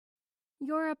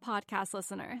You're a podcast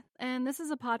listener, and this is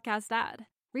a podcast ad.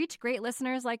 Reach great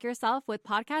listeners like yourself with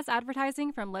podcast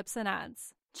advertising from Libsyn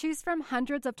Ads. Choose from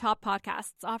hundreds of top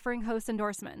podcasts offering host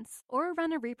endorsements, or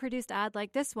run a reproduced ad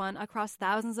like this one across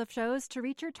thousands of shows to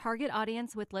reach your target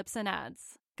audience with Libsyn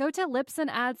Ads. Go to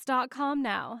libsynads.com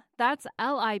now. That's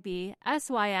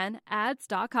LIBSYN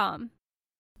ads.com.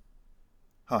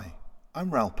 Hi, I'm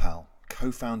Raoul Pal,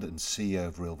 co-founder and CEO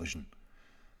of Real Vision.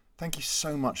 Thank you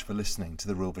so much for listening to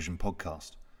the Real Vision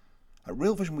podcast. At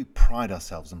Real Vision, we pride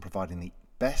ourselves on providing the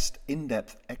best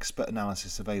in-depth expert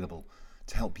analysis available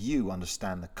to help you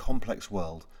understand the complex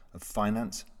world of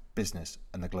finance, business,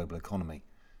 and the global economy.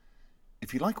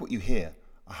 If you like what you hear,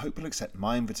 I hope you'll accept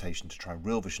my invitation to try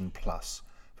Real Vision Plus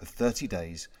for 30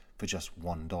 days for just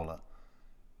 $1.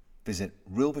 Visit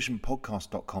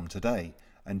realvisionpodcast.com today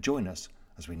and join us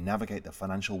as we navigate the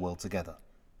financial world together.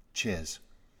 Cheers.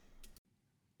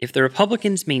 If the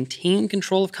Republicans maintain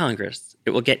control of Congress,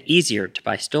 it will get easier to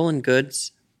buy stolen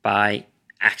goods by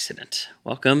accident.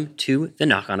 Welcome to The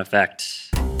Knock-On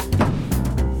Effect.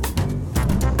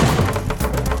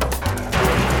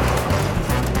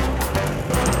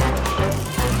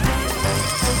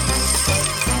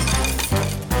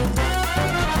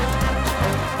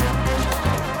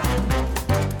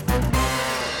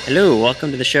 Hello,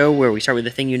 welcome to the show where we start with the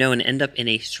thing you know and end up in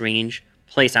a strange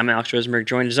place. I'm Alex Rosenberg,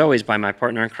 joined as always by my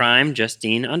partner in crime,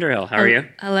 Justine Underhill. How are you?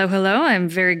 Hello. I'm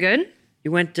very good.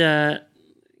 You went,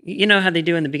 you know how they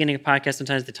do in the beginning of podcasts,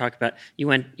 sometimes they talk about, you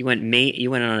went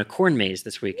on a corn maze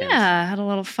this weekend. Yeah, I had a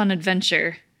little fun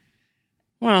adventure.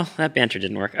 Well, that banter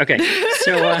didn't work. Okay,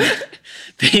 so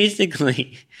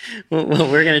basically what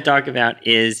we're going to talk about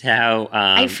is how...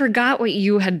 I forgot what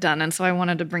you had done, and so I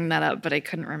wanted to bring that up, but I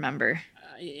couldn't remember.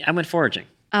 I went foraging.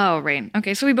 Oh, right.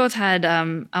 Okay, so we both had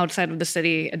outside of the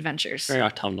city adventures. Very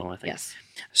autumnal, I think. Yes.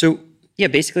 So, yeah,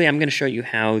 basically I'm going to show you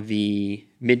how the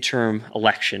midterm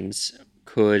elections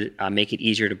could make it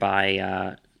easier to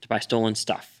buy stolen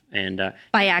stuff. And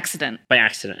by accident. By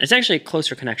accident. It's actually a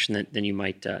closer connection than you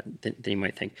might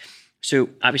think. So,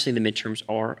 obviously the midterms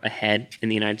are ahead in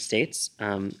the United States.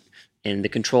 And the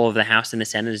control of the House and the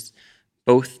Senate is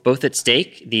both at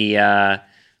stake. The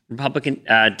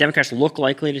Democrats look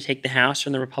likely to take the House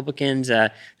from the Republicans.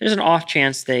 There's an off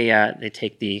chance they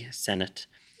take the Senate.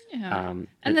 Yeah.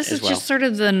 And this is just sort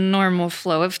of the normal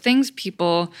flow of things.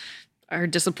 People are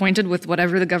disappointed with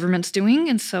whatever the government's doing,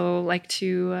 and so like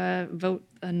to vote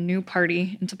a new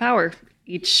party into power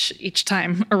each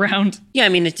time around. Yeah, I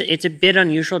mean it's a bit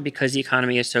unusual because the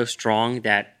economy is so strong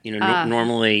that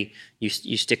normally you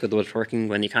stick with what's working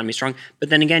when the economy is strong. But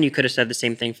then again, you could have said the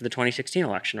same thing for the 2016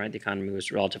 election, right? The economy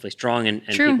was relatively strong, and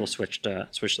people switched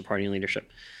the party and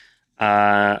leadership.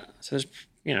 So there's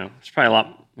probably a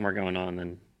lot more going on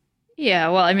than. Yeah,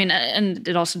 well, I mean, and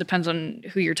it also depends on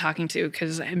who you're talking to,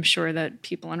 because I'm sure that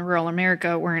people in rural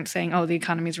America weren't saying, "Oh, the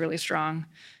economy's really strong."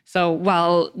 So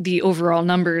while the overall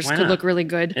numbers could look really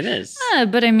good, it is.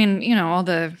 But I mean, all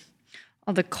the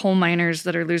coal miners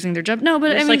that are losing their job. No,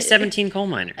 but it's I mean, like 17 coal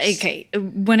miners. Okay,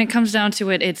 when it comes down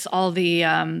to it, it's all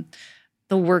the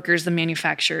workers, the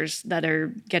manufacturers that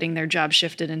are getting their job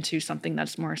shifted into something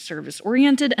that's more service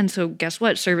oriented. And so guess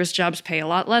what? Service jobs pay a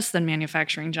lot less than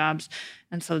manufacturing jobs.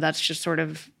 And so that's just sort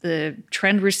of the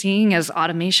trend we're seeing as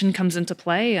automation comes into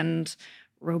play and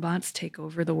robots take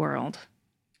over the world.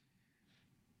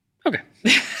 Okay.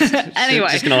 Anyway.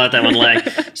 Just going to let that one lag.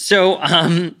 So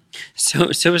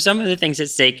some of the things at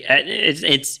stake,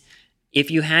 it's if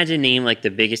you had to name like the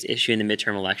biggest issue in the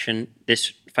midterm election,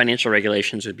 this financial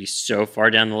regulations would be so far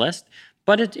down the list.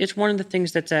 But it's one of the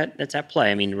things that's at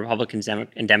play. I mean, Republicans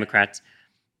and Democrats,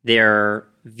 their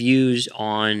views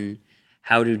on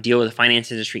how to deal with the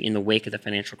finance industry in the wake of the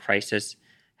financial crisis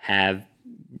have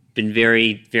been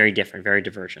very, very different, very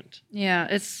divergent. Yeah,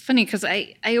 it's funny because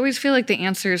I always feel like the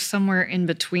answer is somewhere in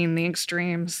between the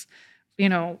extremes.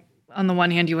 On the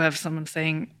one hand, you have someone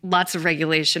saying lots of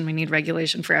regulation, we need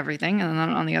regulation for everything. And then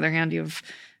on the other hand, you have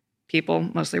people,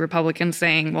 mostly Republicans,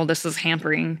 saying, well, this is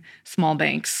hampering small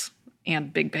banks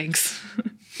and big banks.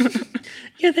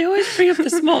 Yeah, they always bring up the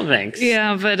small banks.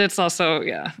 Yeah, but it's also,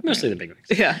 mostly the big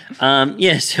banks.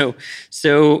 Yeah. So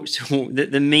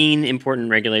the main important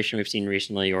regulation we've seen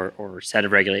recently or set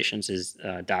of regulations is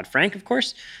Dodd-Frank, of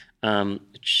course,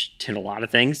 which did a lot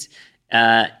of things.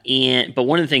 But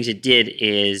one of the things it did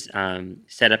is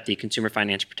set up the Consumer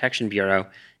Finance Protection Bureau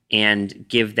and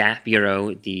give that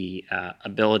bureau the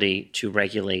ability to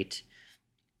regulate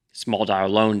small dollar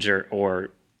loans or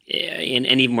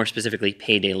and even more specifically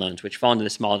payday loans, which fall into the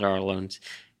small dollar loans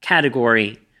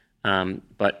category,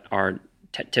 but are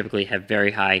typically have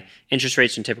very high interest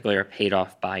rates and typically are paid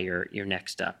off by your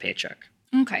next paycheck.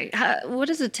 Okay. What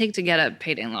does it take to get a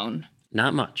payday loan?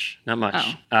 Not much.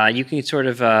 Oh. You can sort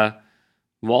of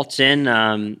waltz in.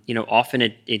 Often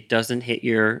it doesn't hit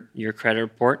your credit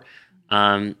report,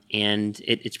 and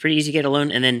it's pretty easy to get a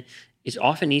loan. And then it's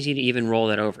often easy to even roll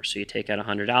that over. So you take out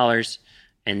 $100,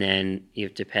 and then you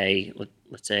have to pay,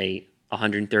 let's say,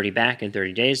 $130 back in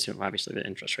 30 days. So obviously the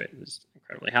interest rate is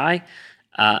incredibly high.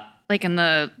 Like in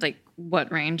the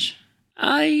what range?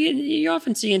 You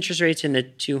often see interest rates in the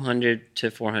 200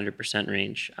 to 400%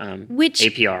 range. Which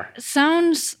APR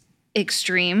sounds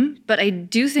extreme, but I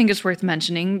do think it's worth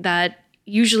mentioning that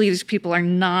usually these people are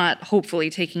not hopefully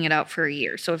taking it out for a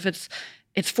year. So if it's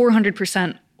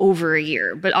 400% over a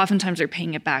year, but oftentimes they're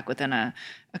paying it back within a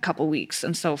couple weeks.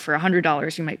 And so for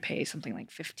 $100, you might pay something like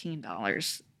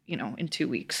 $15, in 2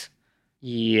 weeks.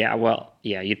 Yeah, well,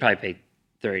 yeah, you'd probably pay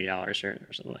 $30 or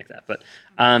something like that. But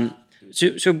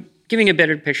so giving a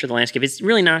better picture of the landscape, it's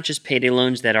really not just payday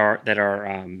loans that are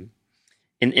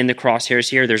in the crosshairs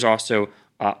here. There's also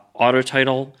auto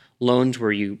title loans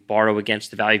where you borrow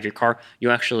against the value of your car.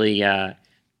 You actually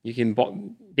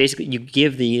basically you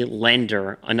give the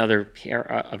lender another pair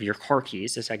of your car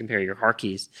keys, a second pair of your car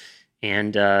keys,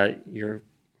 and your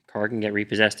car can get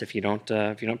repossessed if you don't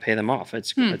pay them off.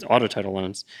 It's auto title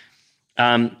loans.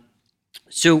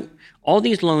 So all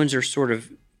these loans are sort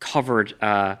of covered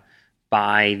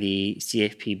by the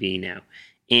CFPB now,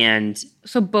 and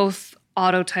so both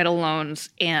auto title loans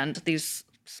and these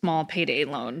small payday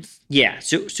loans. Yeah.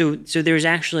 So there's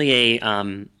actually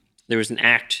there was an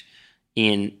act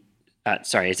in.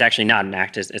 Sorry, it's actually not an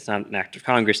act. It's not an act of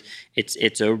Congress.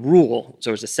 It's a rule.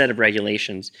 So it's a set of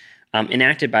regulations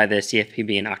enacted by the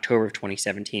CFPB in October of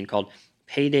 2017 called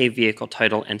Payday Vehicle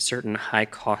Title and Certain High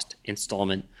Cost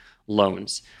Installment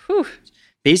Loans. Whew.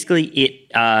 Basically, it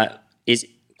is,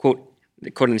 quote,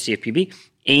 according to the CFPB,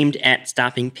 aimed at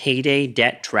stopping payday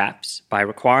debt traps by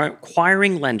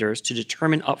requiring lenders to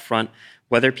determine upfront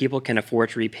whether people can afford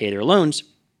to repay their loans.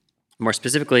 More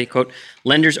specifically, quote,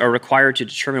 lenders are required to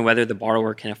determine whether the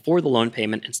borrower can afford the loan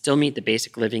payment and still meet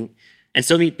basic living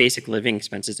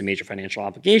expenses and major financial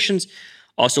obligations.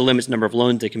 Also limits the number of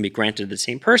loans that can be granted to the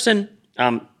same person,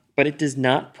 but it does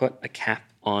not put a cap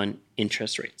on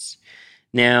interest rates.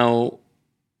 Now,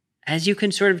 as you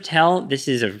can sort of tell, this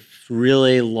is a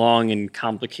really long and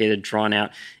complicated, drawn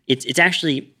out. It's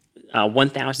actually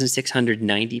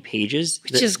 1,690 pages.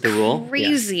 Which is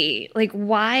crazy. Yeah. Like,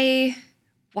 why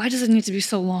does it need to be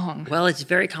so long? Well, it's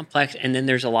very complex, and then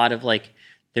there's a lot of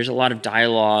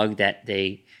dialogue that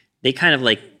they kind of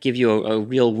give you a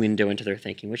real window into their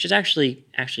thinking, which is actually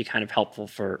kind of helpful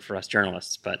for us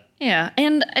journalists. But yeah,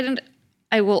 and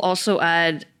I will also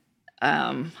add,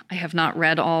 I have not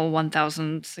read all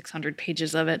 1,600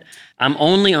 pages of it. I'm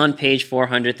only on page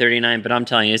 439, but I'm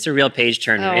telling you, it's a real page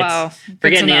turner. Oh, wow.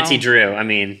 Forget Nancy Drew. I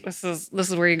mean, this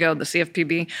is where you go, the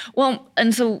CFPB. Well,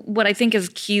 and so what I think is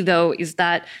key, though, is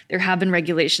that there have been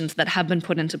regulations that have been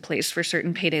put into place for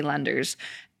certain payday lenders,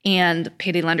 and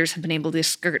payday lenders have been able to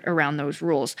skirt around those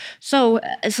rules. So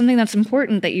something that's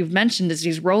important that you've mentioned is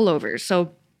these rollovers.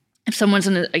 So if someone's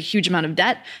in a huge amount of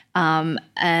debt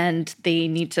and they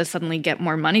need to suddenly get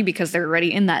more money because they're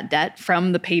already in that debt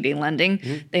from the payday lending,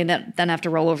 they then have to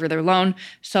roll over their loan.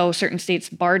 So certain states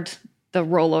barred the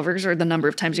rollovers or the number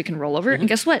of times you can roll over. And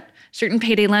guess what? Certain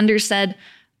payday lenders said,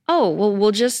 oh, well,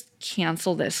 we'll just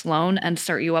cancel this loan and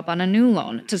start you up on a new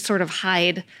loan to sort of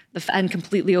hide and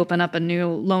completely open up a new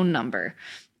loan number.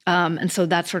 And so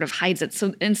that sort of hides it.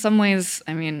 So in some ways,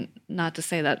 I mean, not to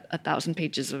say that 1,000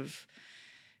 pages of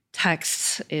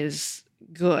text is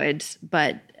good,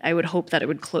 but I would hope that it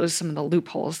would close some of the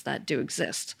loopholes that do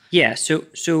exist. Yeah, so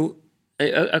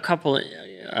a couple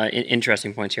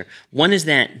interesting points here. One is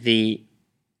that the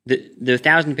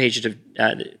 1,000 pages of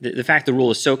the fact the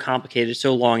rule is so complicated,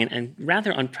 so long, and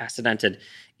rather unprecedented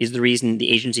is the reason the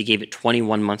agency gave it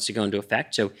 21 months to go into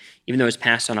effect. So even though it was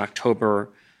passed on October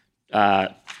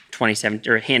 2017,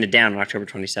 or handed down in October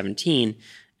 2017,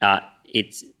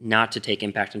 it's not to take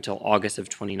impact until August of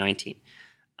 2019.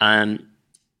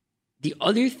 The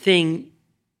other thing,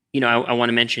 I want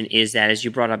to mention is that, as you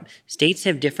brought up, states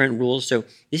have different rules. So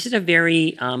this is a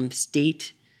very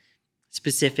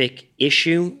state-specific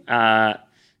issue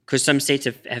because some states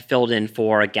have filled in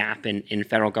for a gap in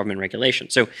federal government regulation.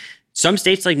 So some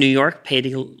states like New York,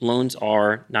 payday loans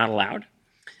are not allowed.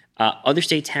 Other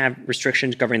states have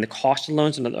restrictions governing the cost of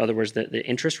loans, in other words, the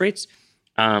interest rates.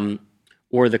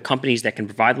 Or the companies that can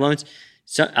provide loans.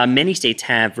 So many states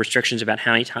have restrictions about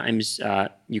how many times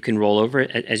you can roll over,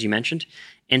 as you mentioned.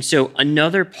 And so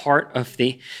another part of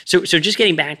so just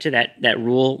getting back to that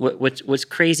rule, what's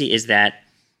crazy is that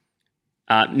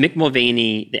Mick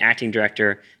Mulvaney, the acting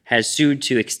director, has sued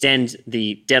to extend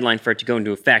the deadline for it to go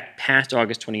into effect past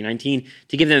August 2019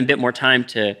 to give them a bit more time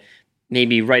to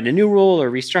maybe write a new rule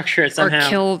or restructure it somehow. Or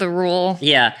kill the rule.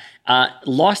 Yeah.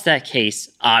 Lost that case,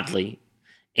 oddly.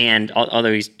 And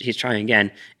although he's trying again,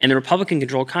 and the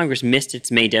Republican-controlled Congress missed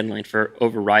its May deadline for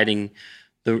overriding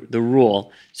the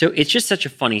rule. So it's just such a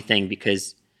funny thing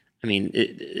because, I mean,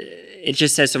 it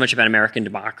just says so much about American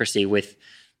democracy with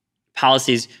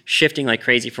policies shifting like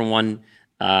crazy from one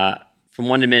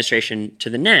administration to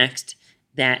the next.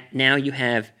 That now you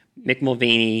have Mick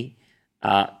Mulvaney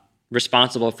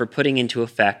responsible for putting into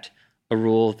effect a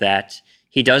rule that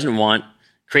he doesn't want,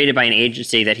 created by an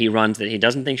agency that he runs that he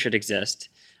doesn't think should exist.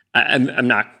 I'm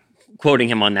not quoting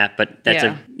him on that, but that's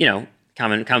a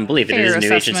common belief that it is a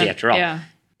new agency after all. Yeah.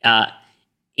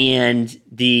 And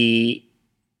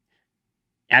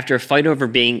after a fight over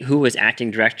being who was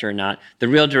acting director or not,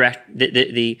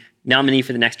 the nominee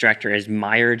for the next director is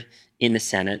mired in the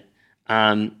Senate,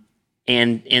 and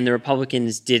the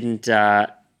Republicans didn't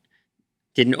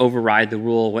override the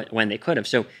rule when they could have.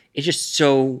 So it's just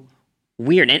so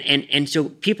weird, and so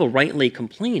people rightly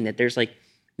complain that there's like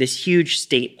this huge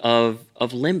state of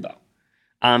limbo.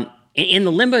 And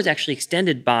the limbo is actually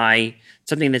extended by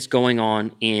something that's going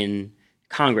on in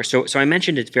Congress. So I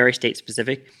mentioned it's very state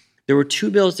specific. There were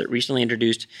two bills that recently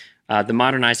introduced the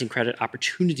Modernizing Credit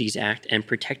Opportunities Act and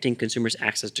Protecting Consumers'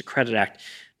 Access to Credit Act.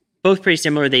 Both pretty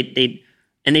similar. They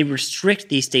restrict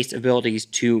these states' abilities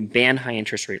to ban high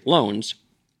interest rate loans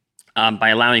by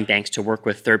allowing banks to work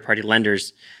with third-party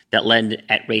lenders that lend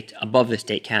at rates above the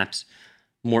state caps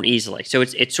more easily. So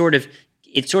it's sort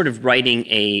of writing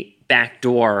a back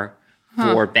door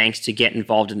for banks to get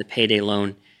involved in the payday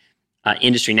loan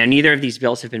industry. Now, neither of these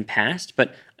bills have been passed,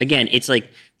 but again, it's like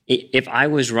if I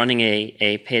was running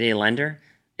a payday lender,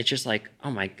 it's just like,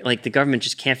 the government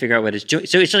just can't figure out what it's doing.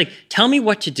 So it's like, tell me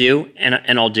what to do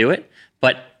and I'll do it,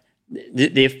 but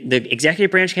the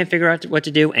executive branch can't figure out what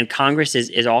to do, and Congress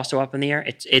is also up in the air.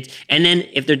 And then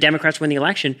if the Democrats win the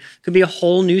election, it could be a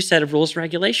whole new set of rules and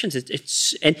regulations.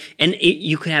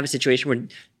 You could have a situation where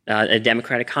a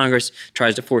Democratic Congress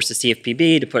tries to force the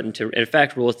CFPB to put into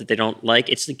effect rules that they don't like.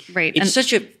 It's like, right. It's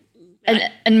such a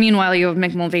and meanwhile, you have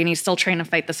Mick Mulvaney still trying to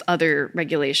fight this other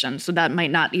regulation, so that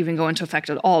might not even go into effect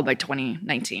at all by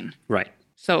 2019. Right.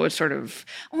 So it's sort of,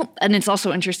 and it's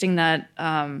also interesting that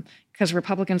because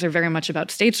Republicans are very much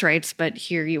about states' rights, but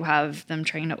here you have them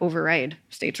trying to override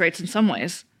states' rights in some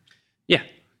ways. Yeah.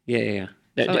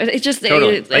 So it's just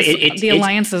the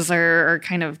alliances are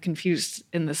kind of confused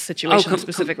in this situation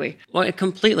specifically.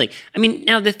 Completely. I mean,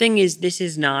 now the thing is, this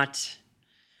is not.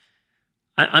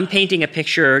 I'm painting a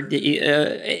picture.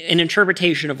 An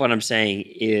interpretation of what I'm saying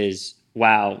is,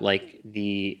 wow, like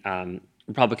the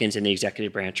Republicans in the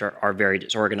executive branch are very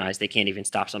disorganized. They can't even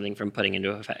stop something from putting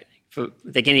into effect.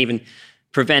 They can't even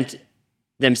prevent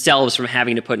themselves from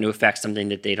having to put into effect something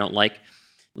that they don't like.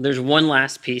 There's one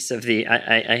last piece of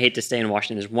I hate to stay in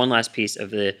Washington. There's one last piece of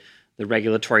the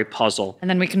regulatory puzzle. And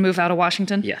then we can move out of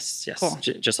Washington? Yes. Cool.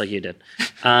 Just like you did.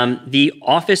 The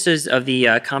offices of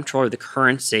the Comptroller of the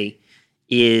Currency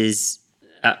is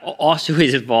also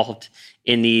involved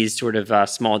in these sort of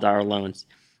small dollar loans.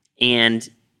 And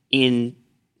in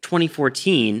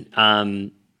 2014,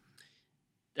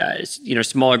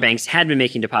 smaller banks had been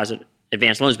making deposit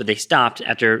advanced loans, but they stopped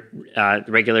after the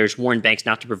regulators warned banks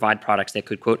not to provide products that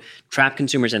could, quote, trap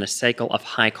consumers in a cycle of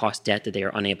high-cost debt that they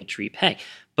are unable to repay.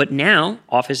 But now,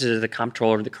 offices of the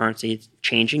Comptroller of the Currency is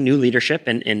changing, new leadership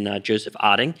in Joseph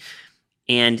Otting,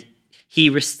 and he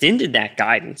rescinded that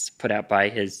guidance put out by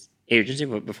his agency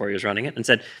before he was running it and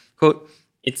said, quote,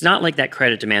 it's not like that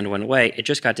credit demand went away. It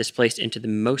just got displaced into the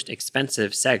most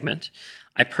expensive segment.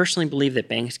 I personally believe that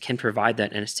banks can provide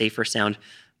that in a safer, sound,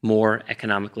 more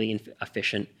economically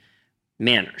efficient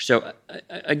manner. So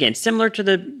again, similar to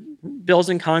the bills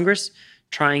in Congress,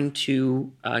 trying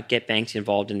to get banks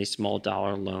involved in the small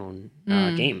dollar loan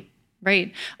game.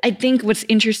 Right. I think what's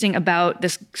interesting about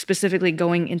this specifically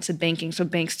going into banking, so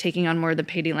banks taking on more of the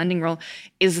payday lending role,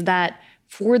 is that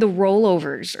for the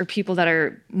rollovers or people that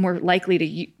are more likely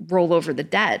to roll over the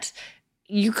debt,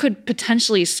 you could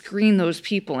potentially screen those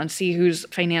people and see who's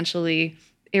financially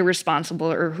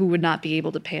irresponsible or who would not be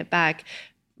able to pay it back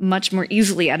much more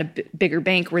easily at a bigger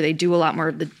bank where they do a lot more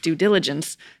of the due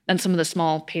diligence than some of the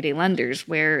small payday lenders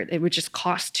where it would just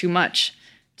cost too much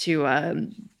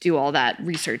to do all that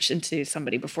research into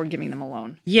somebody before giving them a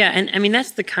loan. Yeah, and I mean,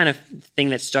 that's the kind of thing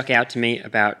that stuck out to me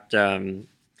about,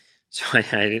 so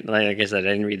I like I said, I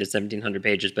didn't read the 1,700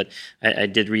 pages, but I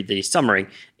did read the summary.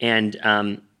 And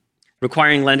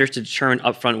requiring lenders to determine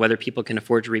upfront whether people can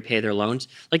afford to repay their loans.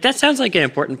 Like that sounds like an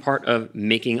important part of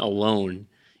making a loan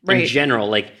in general.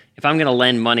 Like if I'm going to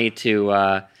lend money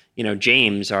to,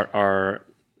 James, our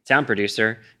sound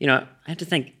producer, I have to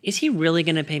think, is he really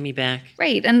going to pay me back?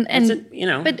 Right. And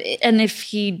if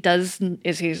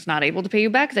he's not able to pay you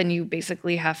back, then you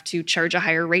basically have to charge a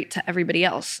higher rate to everybody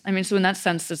else. I mean, so in that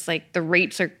sense, it's like the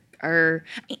rates are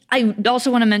I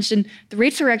also want to mention the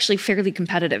rates are actually fairly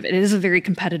competitive. It is a very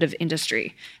competitive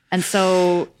industry. And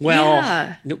so,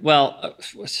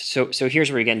 so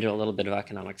here's where you get into a little bit of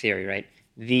economic theory, right?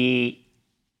 If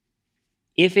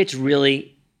it's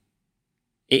really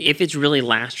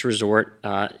last resort,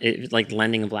 like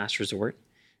lending of last resort,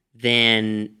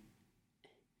 then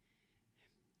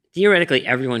theoretically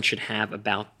everyone should have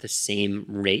about the same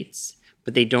rates,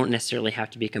 but they don't necessarily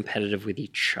have to be competitive with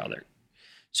each other.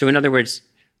 So in other words,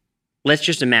 let's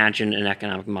just imagine an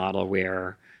economic model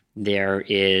where there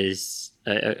is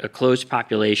a closed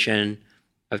population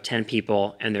of 10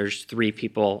 people and there's 3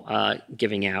 people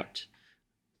giving out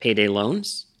payday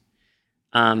loans.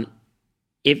 If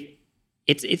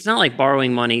it's not like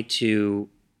borrowing money to,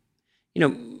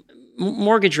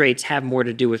 mortgage rates have more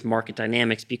to do with market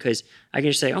dynamics because I can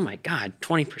just say, oh my God,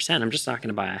 20%, I'm just not going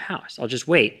to buy a house. I'll just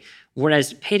wait.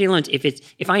 Whereas payday loans,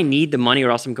 if I need the money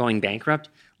or else I'm going bankrupt,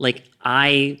 like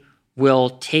I will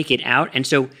take it out. And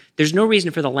so there's no reason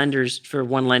for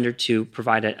one lender to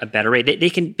provide a better rate.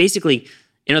 They can basically,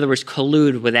 in other words,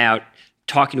 collude without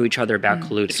talking to each other about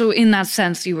colluding. So in that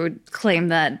sense, you would claim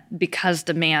that because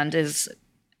demand is,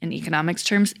 in economics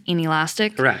terms,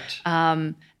 inelastic. Correct.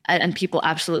 And people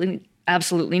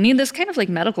absolutely need this, kind of like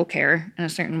medical care in a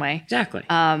certain way. Exactly.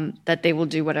 That they will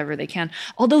do whatever they can.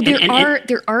 Although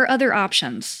there are other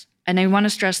options. And I want to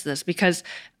stress this because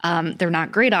they're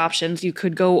not great options. You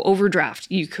could go overdraft.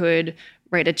 You could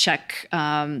write a check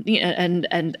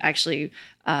and actually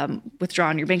withdraw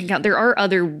on your bank account. There are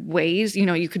other ways.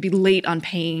 You could be late on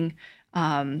paying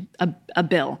a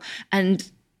bill.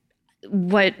 And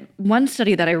what one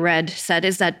study that I read said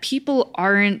is that people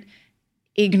aren't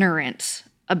ignorant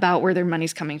about where their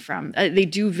money's coming from. They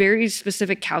do very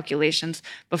specific calculations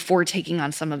before taking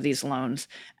on some of these loans.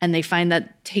 And they find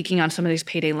that taking on some of these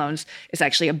payday loans is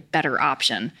actually a better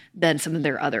option than some of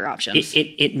their other options.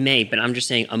 It may, but I'm just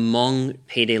saying among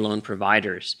payday loan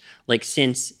providers, like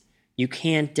since you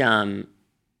can't, compare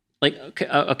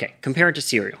it to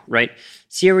cereal, right?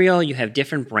 Cereal, you have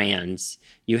different brands,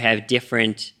 you have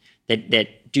different,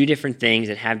 that do different things,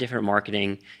 that have different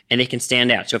marketing, and they can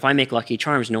stand out. So if I make Lucky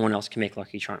Charms, no one else can make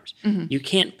Lucky Charms. Mm-hmm. You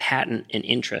can't patent an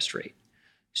interest rate.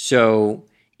 So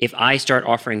if I start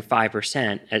offering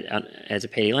 5% as a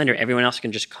payday lender, everyone else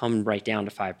can just come right down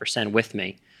to 5% with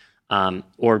me,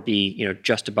 or be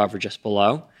just above or just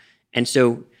below. And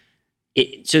so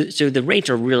the rates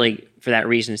are really, for that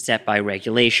reason, set by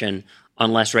regulation,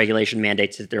 unless regulation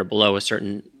mandates that they're below a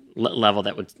certain level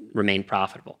that would remain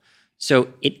profitable. So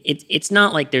it's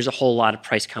not like there's a whole lot of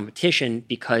price competition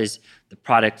because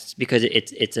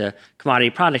it's a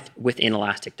commodity product with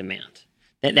inelastic demand.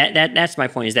 That's my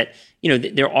point, is that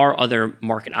there are other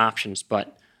market options,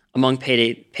 but among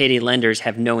payday lenders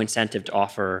have no incentive to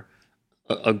offer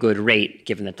a good rate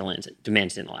given that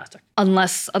demand is inelastic.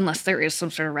 Unless there is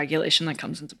some sort of regulation that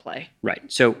comes into play. Right.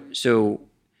 So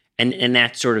And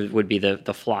that sort of would be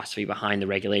the philosophy behind the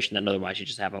regulation, that otherwise you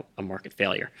just have a market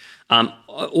failure.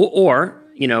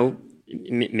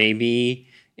 Maybe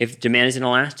if demand is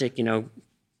inelastic,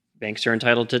 banks are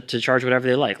entitled to charge whatever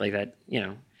they like that,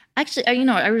 Actually,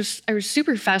 I was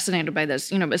super fascinated by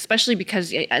this, especially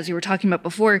because, as you were talking about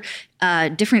before,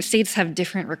 different states have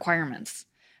different requirements.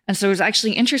 And so it was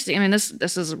actually interesting. I mean,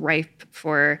 this is ripe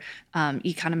for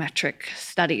econometric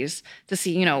studies to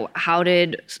see, how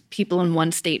did people in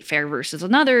one state fare versus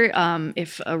another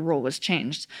if a rule was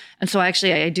changed. And so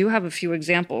actually, I do have a few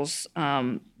examples.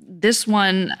 This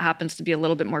one happens to be a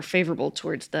little bit more favorable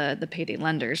towards the payday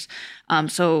lenders.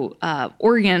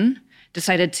 Oregon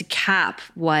decided to cap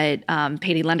what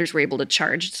payday lenders were able to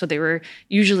charge. So they were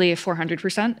usually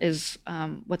 400% is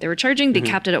what they were charging. They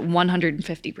capped it at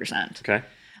 150%. Okay.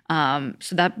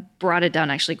 So that brought it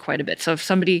down actually quite a bit. So if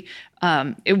somebody,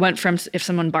 it went from, if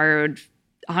someone borrowed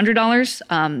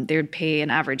 $100, they would pay an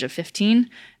average of $15.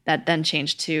 That then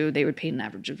changed to, they would pay an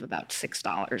average of about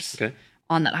 $6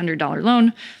 on that $100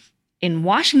 loan. In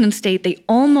Washington state, they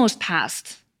almost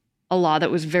passed a law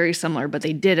that was very similar, but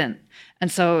they didn't.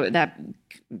 And so that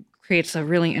creates a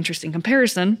really interesting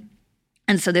comparison.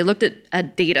 And so they looked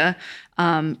at data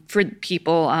for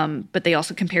people, but they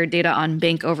also compared data on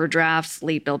bank overdrafts,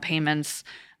 late bill payments,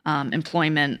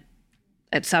 employment,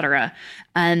 et cetera.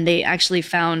 And they actually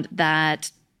found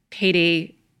that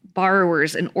payday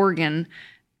borrowers in Oregon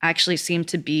actually seemed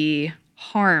to be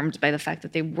harmed by the fact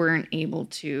that they weren't able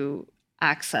to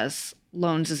access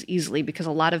loans as easily because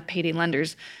a lot of payday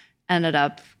lenders ended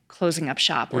up closing up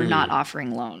shop or not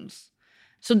offering loans.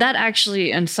 So that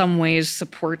actually, in some ways,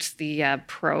 supports the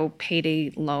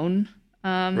pro-payday loan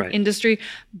industry.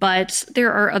 But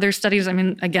there are other studies, I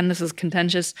mean, again, this is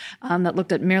contentious, that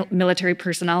looked at military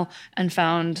personnel and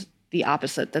found the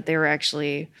opposite, that they were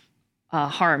actually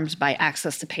harmed by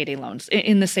access to payday loans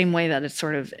in the same way that it's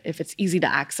sort of, if it's easy to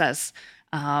access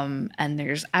and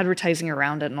there's advertising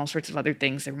around it and all sorts of other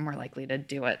things, they're more likely to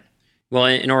do it. Well,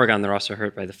 in Oregon, they're also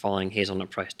hurt by the falling hazelnut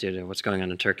price due to what's going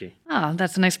on in Turkey. Oh,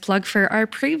 that's a nice plug for our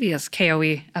previous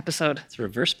KOE episode. It's a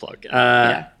reverse plug.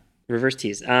 Yeah. Reverse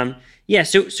tease. So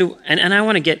I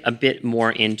want to get a bit more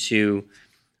into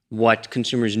what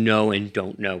consumers know and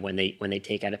don't know when they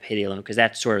take out a payday loan, because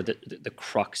that's sort of the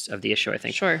crux of the issue, I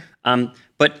think. Sure.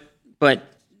 But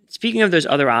speaking of those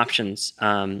other options,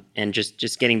 and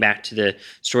just getting back to the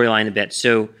storyline a bit.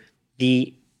 So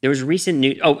there was recent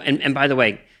news. Oh, and by the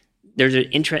way, there's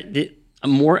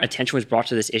more attention was brought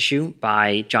to this issue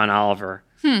by John Oliver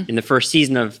in the first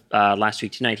season of Last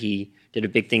Week Tonight. He did a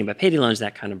big thing about payday loans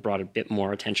that kind of brought a bit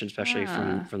more attention, especially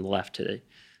from the left to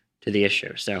the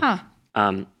issue. So,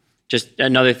 just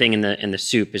another thing in the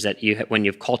soup is that when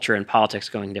you have culture and politics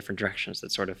going different directions,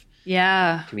 that sort of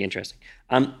can be interesting.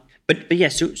 But yeah,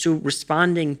 so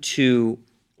responding to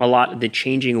a lot of the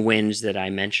changing winds that I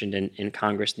mentioned in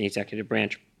Congress and the executive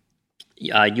branch,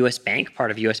 U.S. Bank,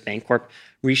 part of U.S. Bancorp,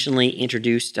 recently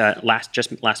introduced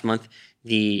last month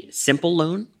the Simple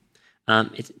Loan.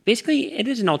 It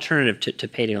is an alternative to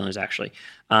payday loans, actually.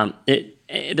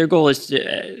 Their goal is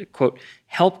to, quote,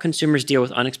 help consumers deal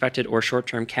with unexpected or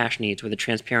short-term cash needs with a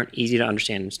transparent,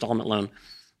 easy-to-understand installment loan.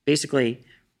 Basically,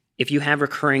 if you have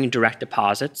recurring direct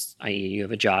deposits, i.e. you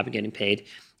have a job and getting paid,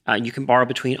 you can borrow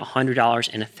between $100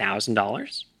 and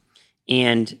 $1,000,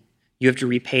 and you have to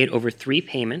repay it over 3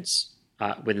 payments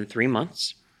within 3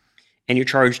 months. And you're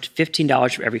charged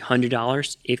 $15 for every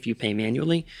 $100 if you pay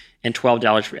manually, and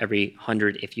 $12 for every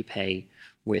 $100 if you pay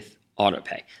with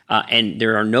autopay. And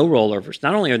there are no rollovers.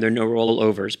 Not only are there no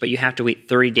rollovers, but you have to wait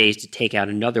 30 days to take out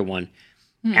another one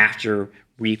after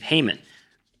repayment.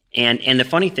 And the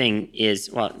funny thing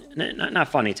is, well, not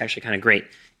funny, it's actually kind of great,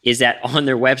 is that on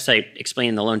their website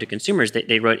explaining the loan to consumers,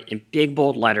 they wrote in big,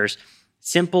 bold letters,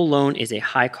 Simple Loan is a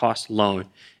high-cost loan,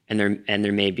 and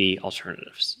there may be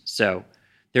alternatives. So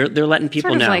they're letting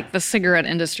people know. Sort of like the cigarette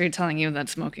industry telling you that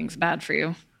smoking's bad for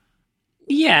you.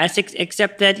 Yes,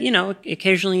 except that,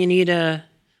 occasionally you need I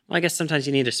guess sometimes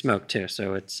you need to smoke too.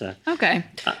 So it's... Okay.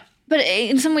 But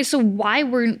in some ways, so why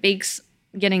weren't banks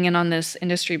getting in on this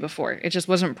industry before? It just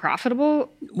wasn't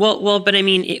profitable? Well, but I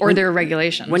mean... there are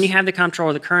regulations? When you have the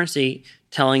comptroller of the currency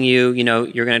telling you,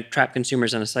 you're going to trap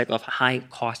consumers in a cycle of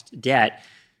high-cost debt,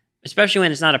 especially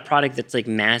when it's not a product that's like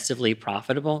massively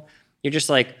profitable, you're just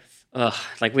like, ugh,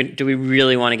 do we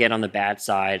really want to get on the bad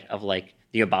side of like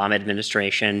the Obama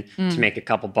administration to make a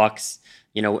couple bucks,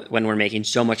 when we're making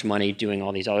so much money doing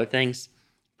all these other things?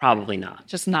 Probably not.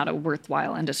 Just not a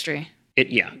worthwhile industry.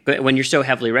 But when you're so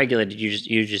heavily regulated,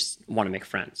 you just want to make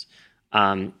friends.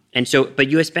 But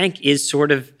U.S. Bank is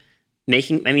sort of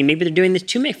maybe they're doing this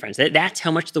to make friends. That's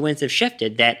how much the winds have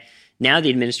shifted, that now the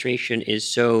administration is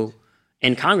so,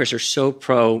 and Congress are so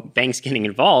pro banks getting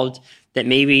involved that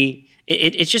maybe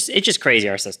it's just crazy,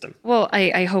 our system. Well,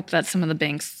 I hope that some of the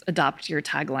banks adopt your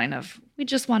tagline of, we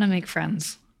just want to make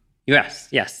friends. Yes.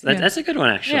 That's a good one,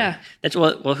 actually. Yeah. That's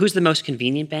well, who's the most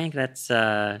convenient bank? That's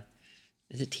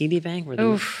is it TD Bank? We're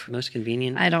the most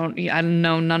convenient. I don't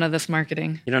know none of this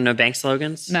marketing. You don't know bank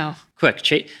slogans? No.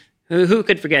 Quick, who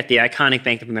could forget the iconic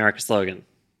Bank of America slogan?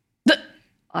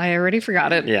 I already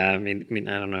forgot it. Yeah, I mean,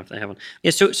 I don't know if they have one.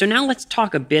 Yeah, so now let's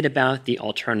talk a bit about the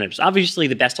alternatives. Obviously,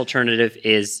 the best alternative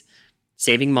is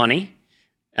saving money.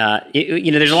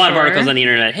 There's a lot of articles on the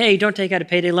internet. Hey, don't take out a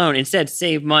payday loan. Instead,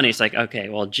 save money. It's like, okay,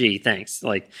 well, gee, thanks.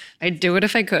 Like, I'd do it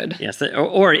if I could. Yes,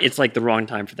 or it's like the wrong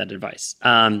time for that advice.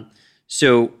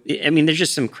 So, I mean, there's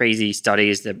just some crazy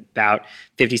studies that about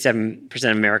 57%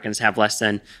 of Americans have less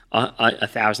than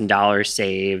 $1,000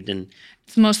 saved, and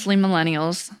it's mostly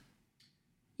millennials.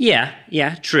 Yeah,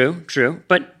 true.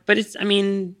 But it's, I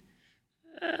mean,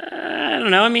 I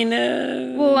don't know. I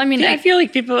mean, I feel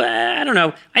like people, I don't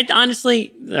know. I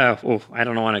honestly, I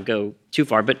don't want to go too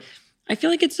far, but I feel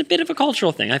like it's a bit of a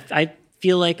cultural thing. I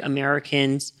feel like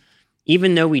Americans,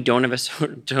 even though we don't have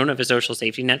a social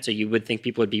safety net, so you would think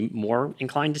people would be more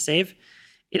inclined to save,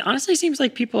 it honestly seems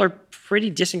like people are pretty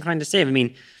disinclined to save. I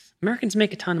mean, Americans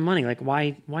make a ton of money. Like,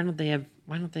 why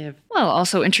Why don't they have? Well,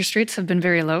 also interest rates have been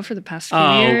very low for the past few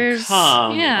Oh, years.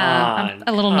 come yeah, on,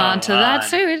 a little nod to that. on.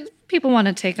 So people want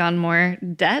to take on more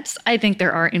debts. I think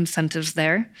there are incentives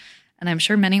there, and I'm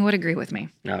sure many would agree with me.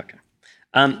 Okay.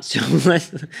 So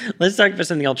let's talk about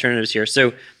some of the alternatives here.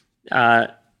 So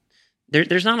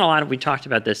there's not a lot of, we talked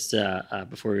about this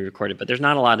before we recorded, but there's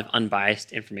not a lot of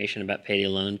unbiased information about payday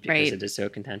loans because Right. it is so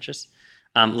contentious.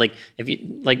 Like if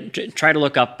you try to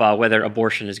look up whether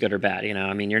abortion is good or bad,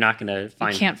 I mean, you're not going to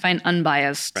find. You can't find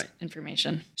unbiased Right.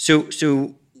 information.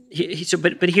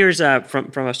 But here's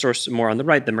from a source more on the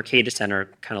right, the Mercatus Center,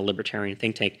 kind of libertarian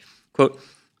think tank. Quote,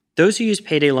 those who use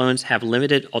payday loans have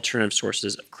limited alternative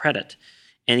sources of credit,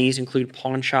 and these include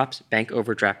pawn shops, bank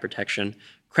overdraft protection,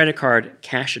 credit card,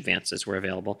 cash advances were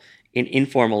available, and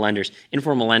informal lenders.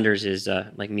 Informal lenders is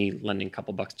like me lending a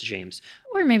couple bucks to James.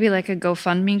 Or maybe like a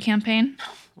GoFundMe campaign.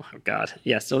 Oh, God.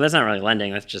 Yeah, so that's not really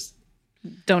lending. That's just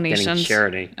Donations. getting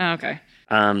charity. Oh, okay.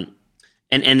 And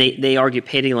they argue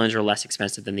payday loans are less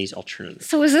expensive than these alternatives.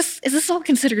 So is this all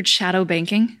considered shadow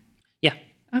banking? Yeah,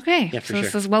 Okay. Yeah, for so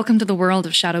this sure. is welcome to the world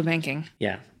of shadow banking.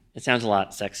 yeah. It sounds a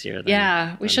lot sexier than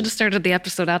Yeah, we should have started the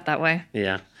episode out that way.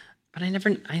 Yeah. But I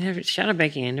never shadow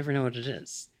banking, I never know what it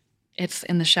is. It's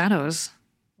in the shadows.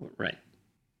 Right.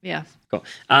 Yeah. Cool.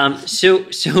 So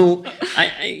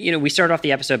we started off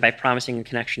the episode by promising a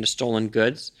connection to stolen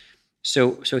goods.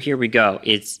 So here we go.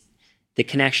 It's the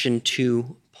connection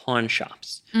to pawn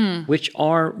shops, which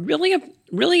are really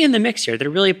in the mix here. They're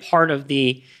really a part of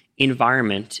the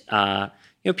environment.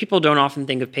 People don't often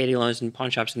think of payday loans and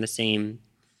pawn shops in the same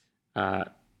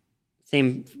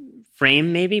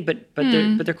frame, maybe, but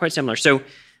they're quite similar. So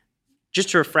just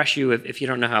to refresh you, if you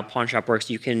don't know how a pawn shop works,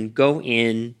 you can go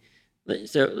in.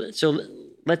 So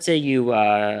let's say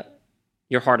you're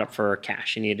hard up for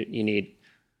cash. You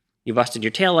busted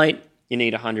your taillight. You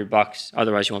need $100.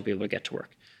 Otherwise, you won't be able to get to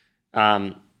work.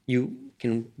 You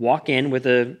can walk in with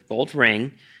a gold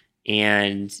ring,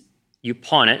 and you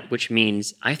pawn it, which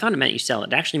means, I thought it meant you sell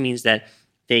it. It actually means that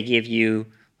they give you,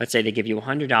 let's say they give you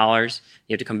 $100.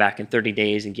 You have to come back in 30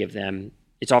 days and give them.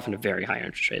 It's often a very high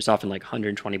interest rate. It's often like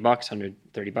 $120,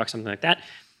 $130, something like that.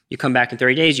 You come back in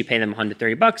 30 days, you pay them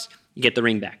 $130, you get the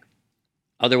ring back.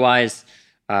 Otherwise,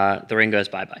 the ring goes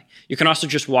bye-bye. You can also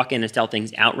just walk in and sell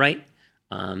things outright.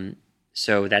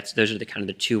 So those are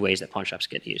the two ways that pawn shops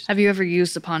get used. Have you ever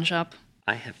used a pawn shop?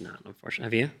 I have not,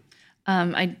 unfortunately. Have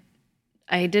you?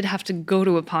 I did have to go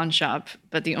to a pawn shop,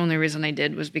 but the only reason I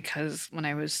did was because when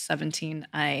I was 17,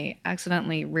 I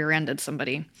accidentally rear-ended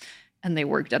somebody, and they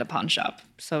worked at a pawn shop.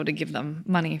 So to give them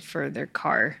money for their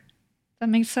car, that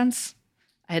makes sense.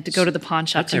 I had to go to the pawn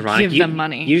shop That's to ironic. give them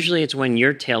money. Usually it's when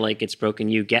your taillight gets broken,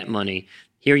 you get money.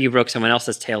 Here you broke someone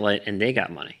else's taillight and they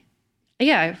got money.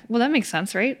 Yeah, well, that makes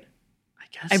sense, right?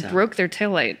 I guess I broke their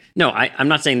taillight. No, I'm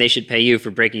not saying they should pay you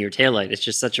for breaking your taillight. It's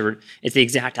just it's the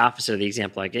exact opposite of the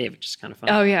example I gave, which is kind of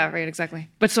funny. Oh, yeah, right, exactly.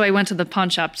 But so I went to the pawn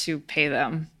shop to pay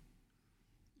them.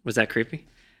 Was that creepy?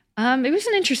 It was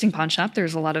an interesting pawn shop.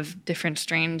 There's a lot of different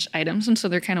strange items, and so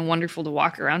they're kind of wonderful to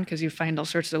walk around because you find all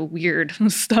sorts of weird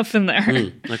stuff in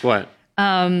there. Like what?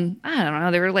 I don't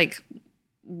know. There were like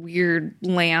weird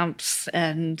lamps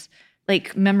and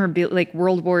like memorabilia, like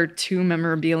World War II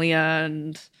memorabilia,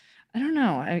 and I don't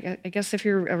know. I guess if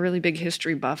you're a really big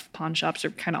history buff, pawn shops are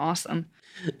kind of awesome.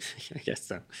 I guess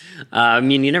so. I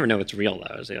mean, you never know what's real,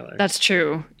 though. Is the other. That's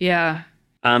true. Yeah.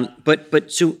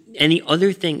 But so any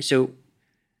other thing? So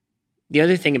the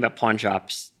other thing about pawn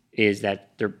shops is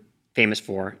that they're famous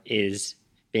for is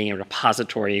being a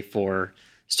repository for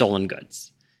stolen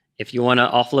goods. If you want to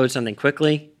offload something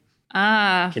quickly,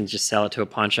 you can just sell it to a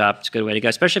pawn shop. It's a good way to go,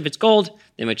 especially if it's gold.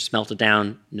 They might just melt it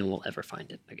down. No one will ever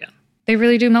find it again. They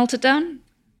really do melt it down?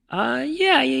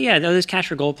 Yeah. There's cash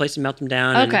for gold places melt them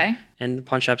down. Okay. And the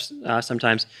pawn shops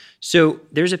sometimes. So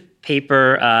there's a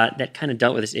paper that kind of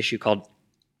dealt with this issue called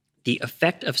The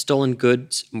Effect of Stolen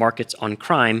Goods Markets on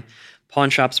Crime, Pawn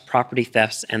Shops, Property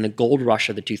Thefts, and the Gold Rush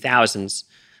of the 2000s,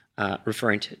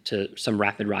 referring to some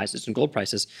rapid rises in gold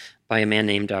prices by a man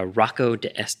named Rocco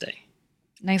d'Este.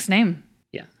 Nice name.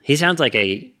 Yeah. He sounds like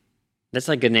that's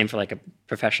like a good name for like a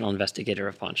professional investigator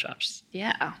of pawn shops.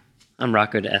 Yeah. I'm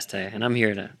Rocco d'Este, and I'm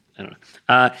here to, I don't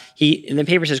know. In the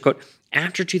paper says, quote,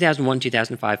 after 2001,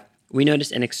 2005, we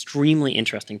noticed an extremely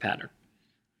interesting pattern.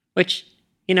 Which,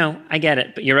 I get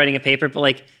it, but you're writing a paper, but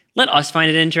like, let us find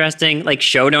it interesting. Like,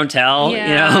 show, don't tell,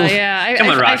 Yeah. Come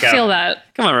on, Rocco. I feel that.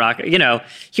 Come on, Rocco.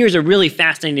 Here's a really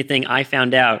fascinating thing I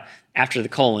found out after the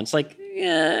colon. It's like,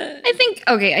 I think,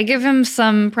 okay, I give him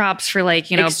some props for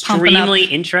pumping up. Extremely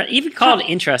interesting. Even called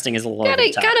interesting is a little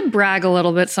bit tough. Gotta brag a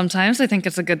little bit sometimes. I think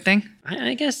it's a good thing.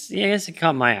 I guess it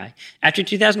caught my eye. After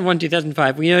 2001,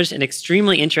 2005, we noticed an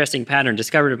extremely interesting pattern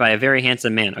discovered by a very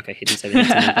handsome man. Okay, he didn't say the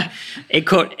handsome man. A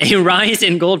quote, a rise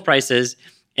in gold prices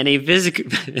and a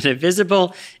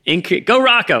visible increase. Go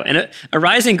Rocco! And a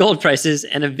rise in gold prices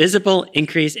and a visible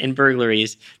increase in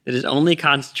burglaries that is only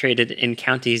concentrated in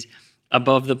counties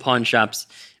above the pawn shop's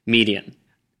median.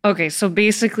 Okay, so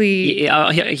basically...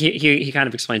 He kind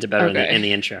of explains it better in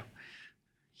the intro.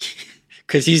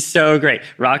 Because he's so great.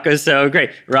 Rocco's so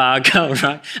great. Rocco. Is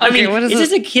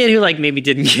this a kid who maybe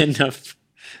didn't get enough?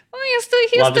 Well, he has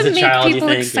to make people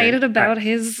excited about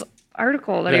his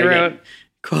article that he wrote.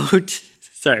 Quote,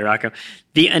 sorry, Rocco.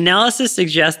 The analysis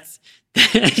suggests...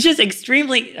 it's just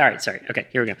extremely... All right, sorry. Okay,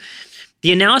 here we go.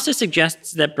 The analysis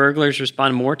suggests that burglars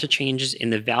respond more to changes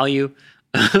in the value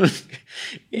of...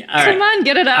 Come on,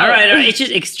 get it out. All right. It's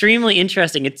just extremely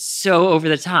interesting. It's so over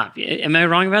the top. Am I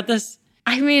wrong about this?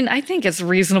 I mean, I think it's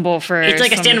reasonable for... It's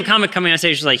like a stand-up comic coming on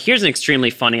stage is like, here's an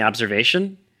extremely funny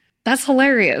observation. That's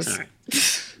hilarious. All right.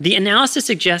 The analysis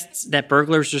suggests that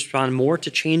burglars respond more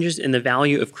to changes in the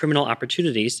value of criminal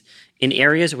opportunities in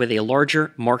areas with a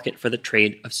larger market for the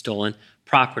trade of stolen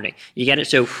property. You get it?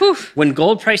 So when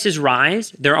gold prices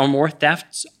rise, there are more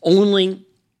thefts only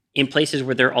in places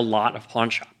where there are a lot of pawn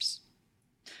shops.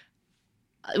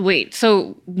 Wait,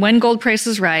 so when gold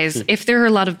prices rise, if there are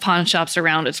a lot of pawn shops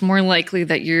around, it's more likely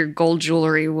that your gold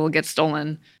jewelry will get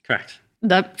stolen. Correct.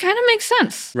 That kind of makes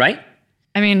sense. Right?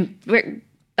 I mean,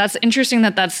 that's interesting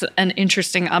that's an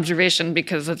interesting observation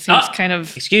because it seems kind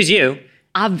of... Excuse you.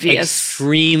 Obvious.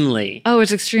 Extremely. Oh,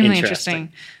 it's extremely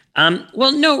interesting.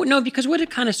 Well, no, because what it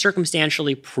kind of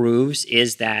circumstantially proves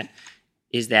is that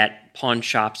pawn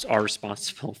shops are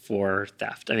responsible for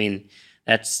theft. I mean,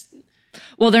 that's...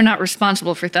 Well, they're not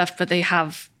responsible for theft, but they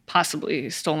have possibly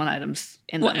stolen items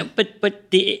in them.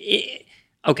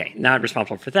 Okay, not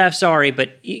responsible for theft, sorry,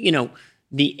 but,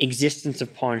 the existence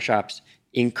of pawn shops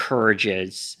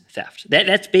encourages theft.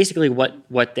 That's basically what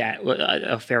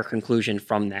a fair conclusion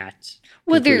from that.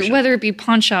 Whether it be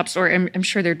pawn shops or I'm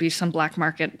sure there'd be some black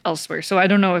market elsewhere. So I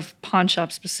don't know if pawn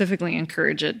shops specifically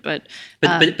encourage it, but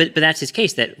that's his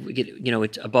case that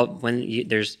it's above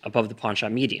there's above the pawn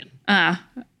shop median.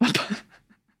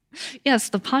 Yes,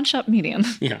 the pawn shop median.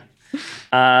 Yeah.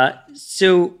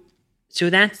 So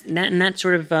that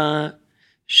sort of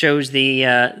shows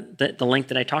the link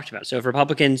that I talked about. So if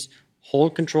Republicans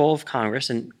hold control of Congress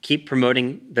and keep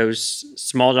promoting those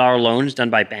small dollar loans done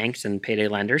by banks and payday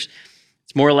lenders,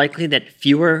 it's more likely that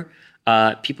fewer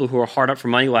people who are hard up for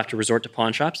money will have to resort to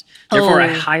pawn shops. Therefore,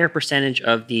 a higher percentage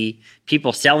of the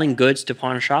people selling goods to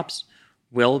pawn shops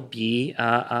will be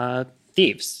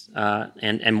thieves,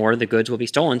 and more of the goods will be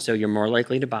stolen. So you're more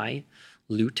likely to buy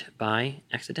loot by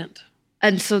accident.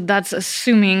 And so that's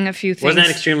assuming a few things. Wasn't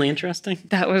that extremely interesting?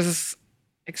 That was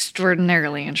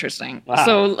extraordinarily interesting. Wow.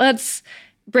 So let's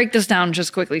break this down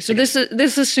just quickly. So this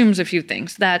assumes a few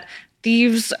things, that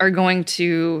thieves are going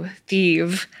to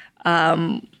thieve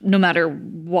no matter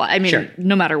what. I mean,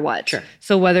 no matter what. Sure.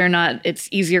 So whether or not it's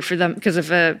easier for them, because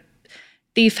if a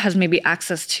thief has maybe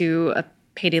access to a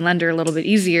payday lender a little bit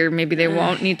easier, maybe they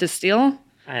won't need to steal.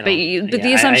 But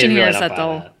the assumption here is that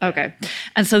they'll... Okay.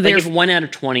 And so if 1 out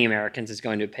of 20 Americans is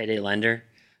going to a payday lender,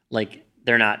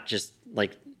 they're not just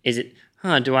is it...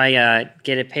 do I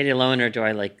get a payday loan or do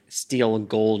I steal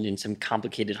gold in some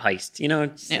complicated heist?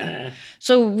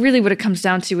 So really what it comes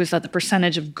down to is that the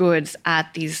percentage of goods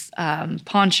at these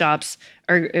pawn shops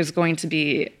is going to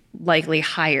be likely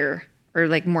higher or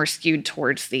more skewed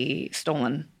towards the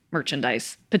stolen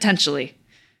merchandise, potentially.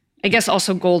 I guess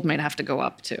also gold might have to go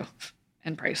up too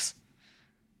in price.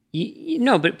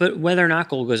 No, but whether or not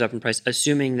gold goes up in price,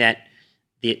 assuming that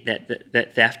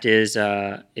that theft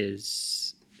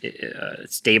is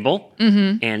stable,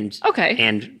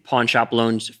 and pawn shop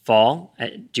loans fall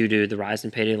due to the rise in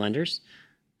payday lenders.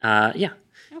 Okay.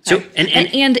 So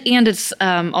and it's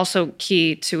also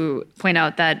key to point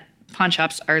out that pawn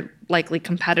shops are likely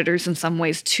competitors in some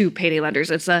ways to payday lenders.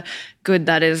 It's a good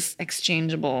that is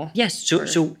exchangeable. Yes.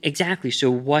 So exactly. So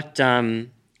what?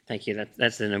 Thank you.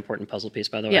 That's an important puzzle piece,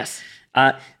 by the way. Yes.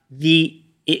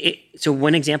 So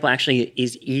one example actually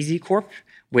is Easy Corp,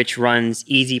 which runs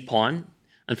Easy Pawn.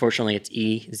 Unfortunately, it's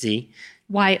EZ.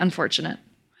 Why unfortunate?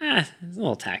 It's a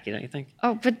little tacky, don't you think?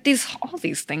 Oh, but all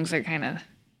these things are kind of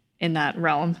in that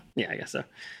realm. Yeah, I guess so.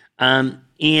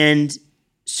 And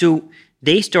so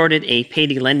they started a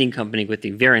payday lending company with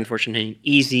the very unfortunate name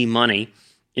Easy Money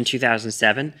in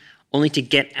 2007, only to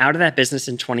get out of that business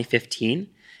in 2015.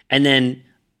 And then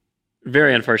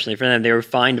very unfortunately for them, they were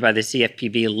fined by the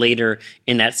CFPB later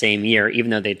in that same year,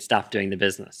 even though they'd stopped doing the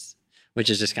business, which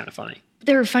is just kind of funny.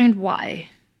 They were fined why?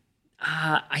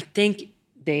 I think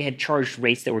they had charged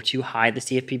rates that were too high, the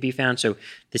CFPB found. So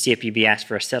the CFPB asked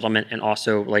for a settlement and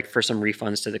also like for some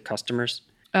refunds to the customers.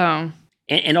 Oh.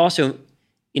 And also,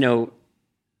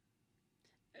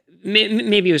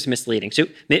 maybe it was misleading. So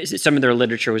some of their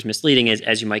literature was misleading,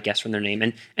 as you might guess from their name.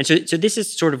 And so this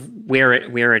is sort of where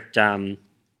it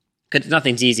because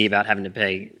nothing's easy about having to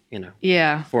pay,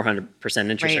 400%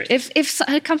 interest Right. rates. If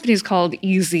a company's called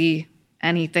Easy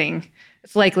anything,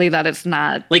 it's likely that it's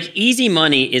not. Like Easy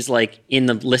Money is like in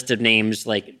the list of names,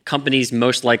 like companies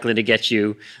most likely to get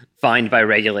you fined by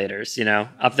regulators,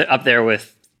 up there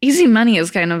with. Easy Money is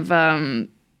kind of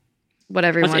what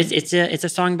everyone. It's a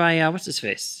song by what's his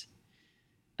face?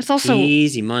 It's also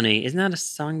Easy Money. Isn't that a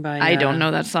song by? I don't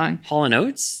know that song. Hall &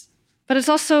 Oates. But it's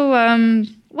also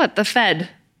the Fed,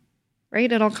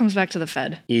 right? It all comes back to the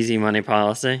Fed. Easy Money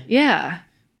Policy. Yeah.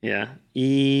 Yeah,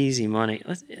 Easy Money.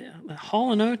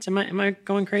 Hall & Oates. Am I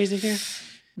going crazy here?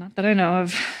 Not that I know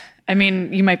of. I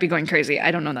mean, you might be going crazy. I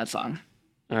don't know that song.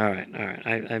 All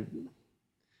right.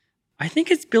 I think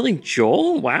it's Billy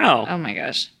Joel. Wow. Oh my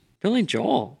gosh. Billy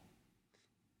Joel.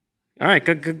 All right,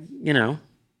 good.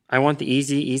 I want the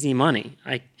easy money.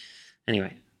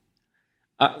 Anyway.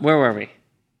 Where were we?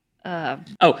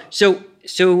 So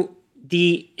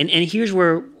here's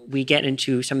where we get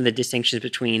into some of the distinctions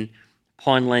between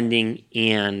pawn lending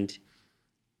and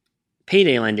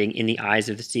payday lending in the eyes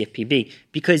of the CFPB,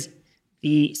 because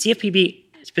the CFPB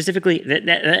specifically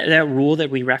that rule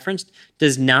that we referenced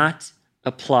does not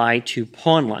apply to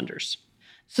pawn lenders.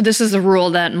 So this is a rule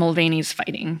that Mulvaney's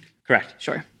fighting. Correct.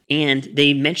 Sure. And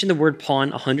they mentioned the word pawn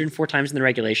 104 times in the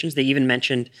regulations. They even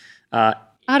mentioned out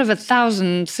of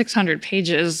 1,600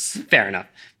 pages. Fair enough.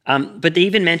 But they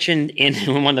even mentioned in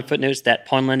one of the footnotes that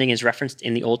pawn lending is referenced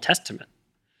in the Old Testament.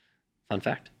 Fun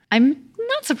fact. I'm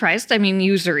not surprised. I mean,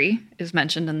 usury is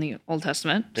mentioned in the Old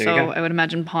Testament. So I would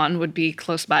imagine pawn would be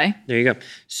close by. There you go.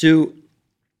 So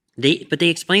they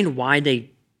explained why they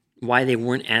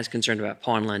weren't as concerned about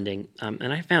pawn lending.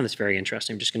 And I found this very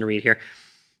interesting. I'm just going to read here.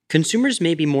 Consumers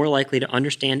may be more likely to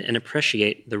understand and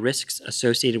appreciate the risks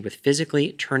associated with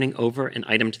physically turning over an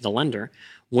item to the lender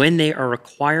when they are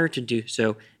required to do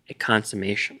so at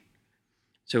consummation.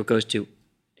 So it goes to,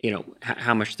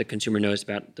 how much the consumer knows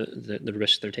about the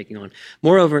risks they're taking on.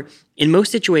 Moreover, in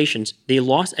most situations, the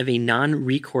loss of a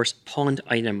non-recourse pawned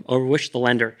item over which the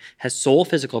lender has sole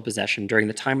physical possession during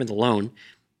the time of the loan,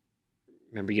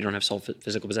 remember, you don't have sole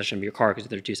physical possession of your car because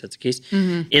there are two sets of keys,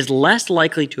 is less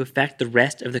likely to affect the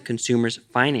rest of the consumer's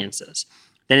finances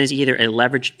than is either a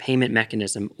leveraged payment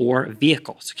mechanism or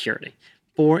vehicle security.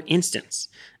 For instance,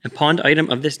 a pawned item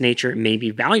of this nature may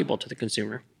be valuable to the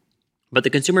consumer, but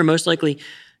the consumer most likely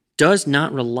does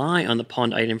not rely on the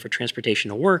pawned item for transportation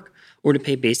to work or to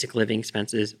pay basic living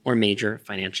expenses or major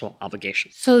financial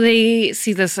obligations. So they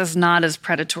see this as not as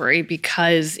predatory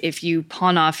because if you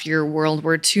pawn off your World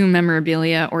War II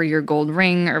memorabilia or your gold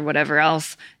ring or whatever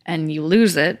else and you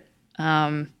lose it,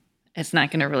 it's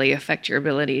not going to really affect your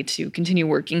ability to continue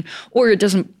working, or it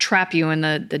doesn't trap you in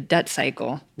the debt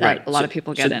cycle that a lot of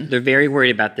people get in. They're very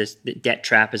worried about this. The debt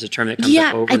trap is a term that comes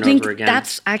up over and over again.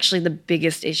 That's actually the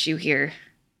biggest issue here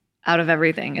out of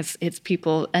everything. It's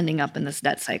people ending up in this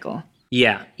debt cycle.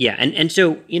 Yeah. And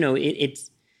so, it's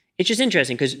just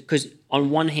interesting because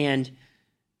on one hand,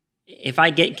 if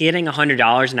I getting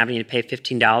 $100 and having to pay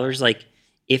 $15, like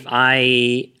if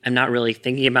I am not really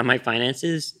thinking about my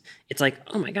finances, it's like,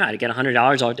 oh my God, I get $100,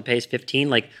 all I have to pay is $15.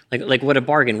 Like what a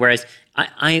bargain. Whereas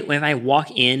if I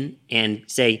walk in and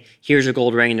say, here's a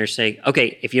gold ring, and they're saying,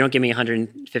 okay, if you don't give me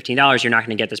 $115, you're not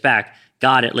going to get this back.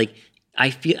 Got it. Like I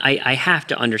feel I have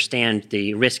to understand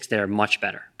the risks there much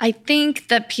better. I think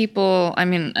that people,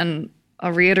 and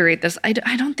I'll reiterate this, I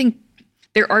don't think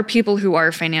there are people who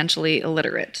are financially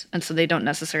illiterate, and so they don't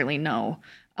necessarily know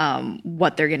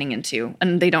what they're getting into,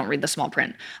 and they don't read the small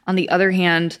print. On the other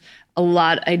hand,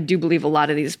 I do believe a lot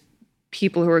of these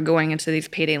people who are going into these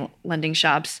payday lending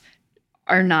shops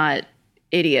are not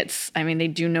idiots. I mean, they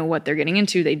do know what they're getting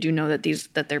into. They do know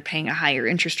that they're paying a higher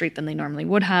interest rate than they normally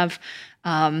would have.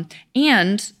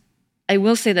 And I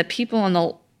will say that people on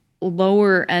the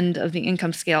lower end of the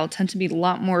income scale tend to be a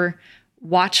lot more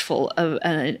watchful of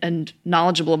and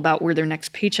knowledgeable about where their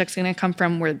next paycheck's going to come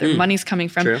from, where their money's coming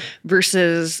from, True.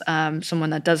 Versus someone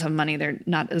that does have money. They're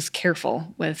not as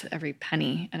careful with every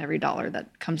penny and every dollar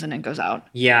that comes in and goes out.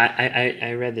 Yeah,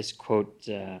 I read this quote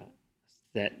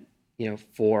that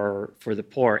for the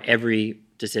poor, every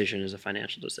decision is a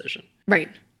financial decision. Right.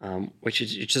 Which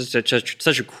is it's just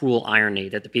such a cruel irony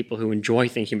that the people who enjoy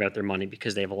thinking about their money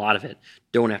because they have a lot of it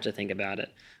don't have to think about it,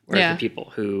 whereas the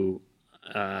people who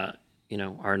are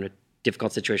in a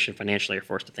difficult situation financially are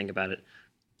forced to think about it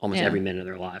almost every minute of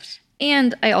their lives.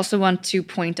 And I also want to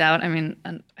point out, and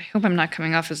I hope I'm not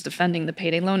coming off as defending the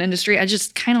payday loan industry. I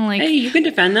just kind of like... Hey, you can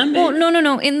defend them. Well,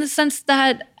 no. In the sense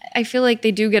that I feel like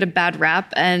they do get a bad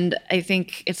rap, and I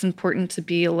think it's important to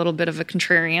be a little bit of a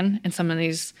contrarian in some of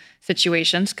these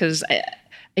situations, because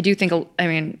I do think,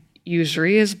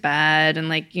 usury is bad,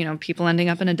 and people ending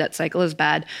up in a debt cycle is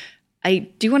bad. I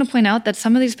do want to point out that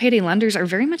some of these payday lenders are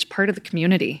very much part of the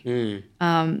community.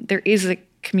 There is a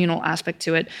communal aspect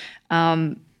to it.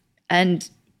 And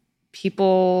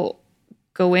people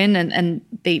go in and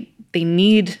they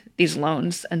need these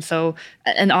loans. And so,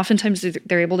 and oftentimes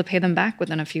they're able to pay them back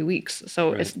within a few weeks.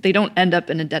 So they don't end up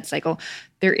in a debt cycle.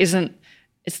 This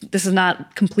is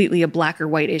not completely a black or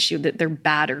white issue that they're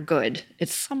bad or good.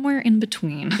 It's somewhere in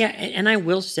between. Yeah. And I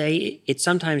will say it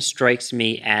sometimes strikes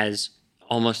me as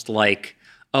almost like,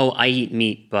 oh, I eat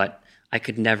meat, but I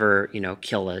could never,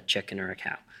 kill a chicken or a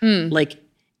cow. Like,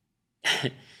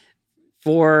 I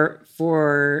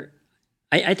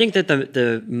think that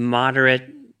the moderate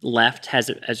left has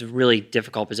a really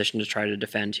difficult position to try to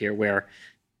defend here, where,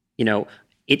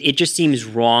 it just seems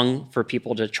wrong for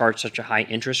people to charge such a high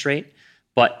interest rate,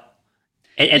 but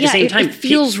at the same time, it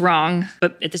feels wrong.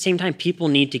 But at the same time, people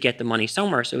need to get the money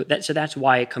somewhere, so that's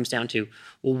why it comes down to,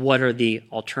 well, what are the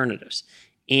alternatives?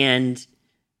 And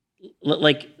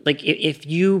like if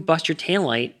you bust your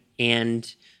taillight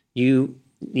and you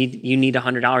need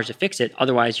 $100 to fix it,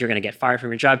 otherwise you're going to get fired from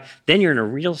your job, then you're in a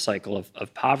real cycle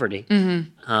of poverty.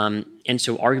 And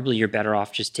so arguably you're better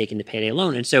off just taking the payday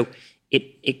loan. And so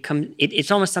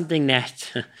it's almost something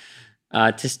that,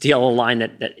 to steal a line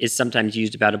that is sometimes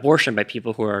used about abortion by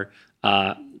people who are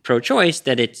pro-choice,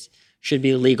 that it should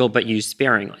be legal but used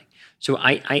sparingly. So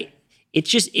it's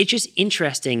just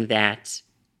interesting that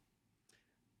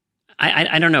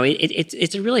I don't know.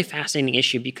 It's a really fascinating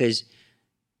issue because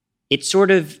it's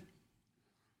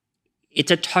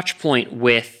a touch point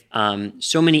with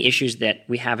so many issues that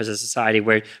we have as a society,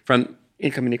 where from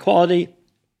income inequality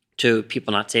to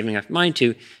people not saving enough money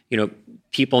to,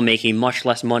 people making much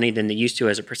less money than they used to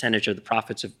as a percentage of the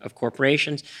profits of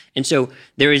corporations. And so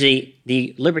there is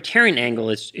the libertarian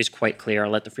angle is quite clear.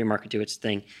 I'll let the free market do its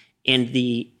thing. And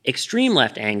the extreme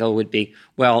left angle would be,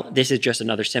 well, this is just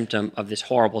another symptom of this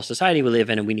horrible society we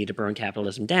live in, and we need to burn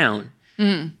capitalism down.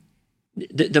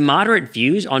 The moderate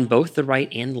views on both the right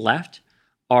and the left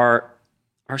are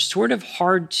sort of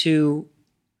hard to.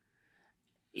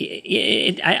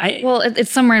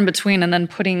 It's somewhere in between, and then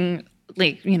putting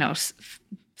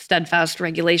steadfast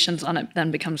regulations on it then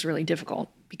becomes really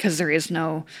difficult because there is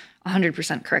no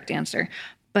 100% correct answer.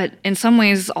 But in some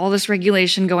ways, all this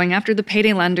regulation going after the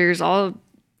payday lenders, all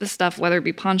the stuff, whether it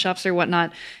be pawn shops or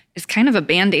whatnot, is kind of a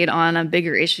Band-Aid on a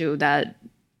bigger issue that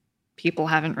people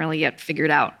haven't really yet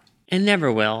figured out. And never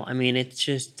will. I mean, it's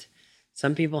just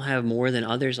some people have more than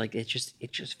others. Like it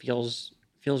just feels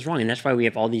wrong, and that's why we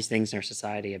have all these things in our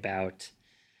society about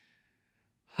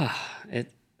it.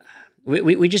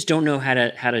 We just don't know how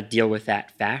to deal with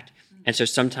that fact, and so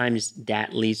sometimes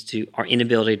that leads to our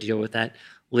inability to deal with that,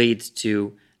 leads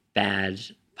to bad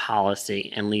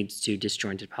policy and leads to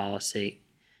disjointed policy,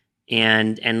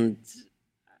 and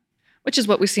which is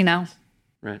what we see now.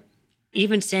 Right.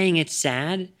 Even saying it's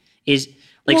sad is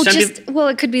like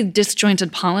it could be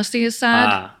disjointed policy is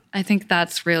sad. I think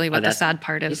that's really what the sad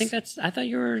part is. You think that's? I thought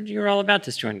you were all about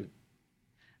disjointed.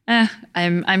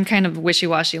 I'm kind of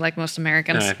wishy-washy like most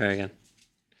Americans. All right, very good.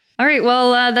 All right,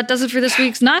 well, that does it for this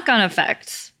week's knock-on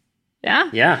effect. Yeah?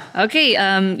 Yeah. Okay,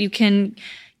 you can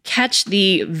catch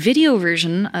the video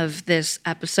version of this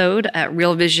episode at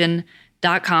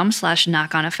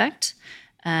realvision.com/knockoneffect.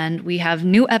 And we have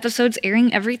new episodes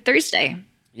airing every Thursday.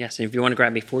 Yes, and if you want to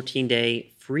grab a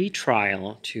 14-day free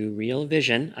trial to Real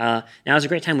Vision, now is a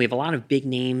great time. We have a lot of big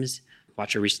names.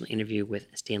 Watch a recent interview with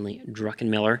Stanley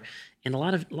Druckenmiller, and a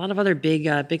lot of other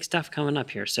big stuff coming up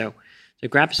here. So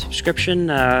grab a subscription.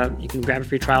 You can grab a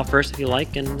free trial first if you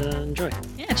like, and enjoy.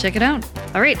 Yeah, check it out.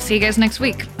 All right, see you guys next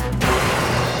week.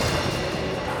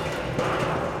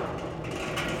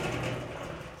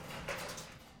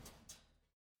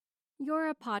 You're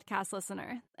a podcast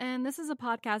listener, and this is a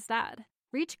podcast ad.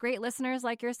 Reach great listeners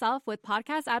like yourself with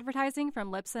podcast advertising from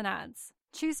Libsyn Ads.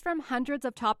 Choose from hundreds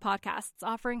of top podcasts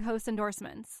offering host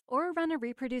endorsements, or run a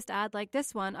reproduced ad like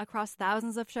this one across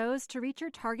thousands of shows to reach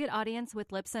your target audience with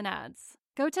Libsyn Ads.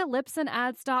 Go to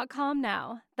libsynads.com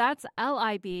now. That's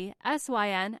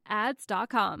LIBSYN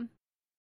ads.com.